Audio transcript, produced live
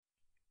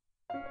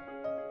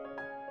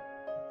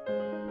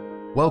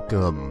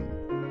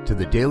Welcome to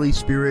the Daily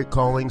Spirit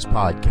Callings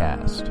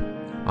podcast.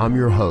 I'm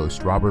your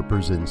host, Robert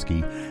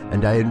Brzezinski,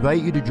 and I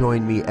invite you to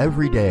join me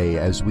every day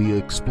as we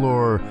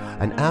explore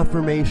an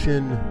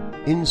affirmation,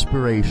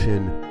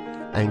 inspiration,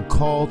 and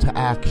call to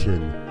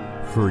action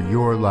for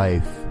your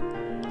life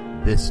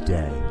this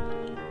day.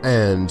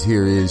 And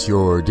here is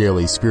your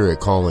Daily Spirit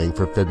Calling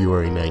for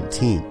February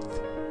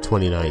 19th,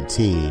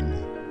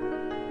 2019.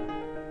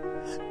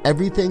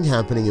 Everything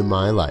happening in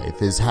my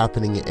life is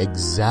happening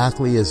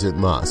exactly as it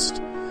must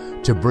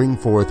to bring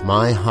forth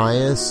my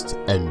highest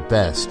and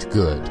best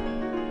good.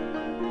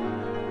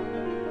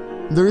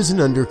 There is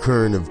an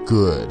undercurrent of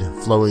good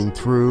flowing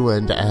through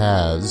and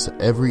as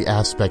every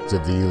aspect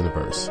of the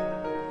universe.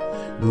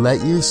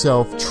 Let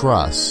yourself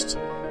trust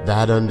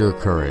that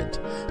undercurrent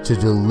to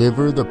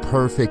deliver the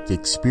perfect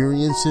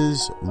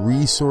experiences,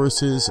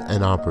 resources,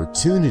 and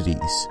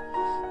opportunities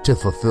to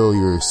fulfill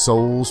your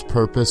soul's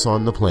purpose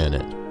on the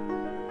planet.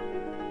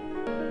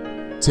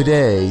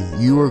 Today,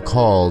 you are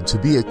called to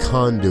be a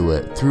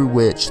conduit through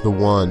which the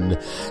One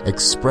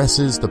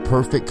expresses the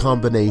perfect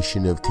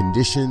combination of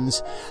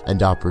conditions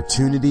and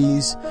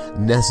opportunities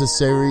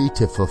necessary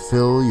to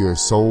fulfill your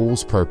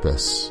soul's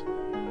purpose.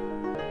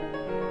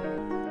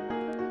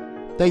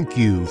 Thank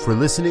you for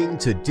listening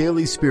to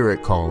Daily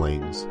Spirit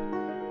Callings.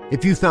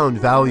 If you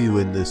found value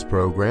in this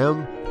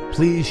program,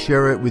 please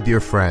share it with your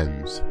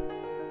friends.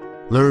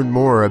 Learn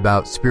more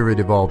about Spirit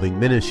Evolving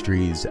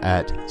Ministries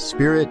at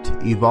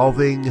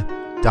spiritevolving.com.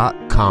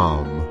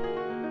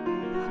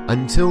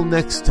 Until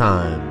next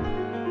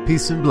time,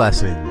 peace and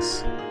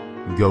blessings.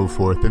 Go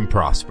forth and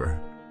prosper.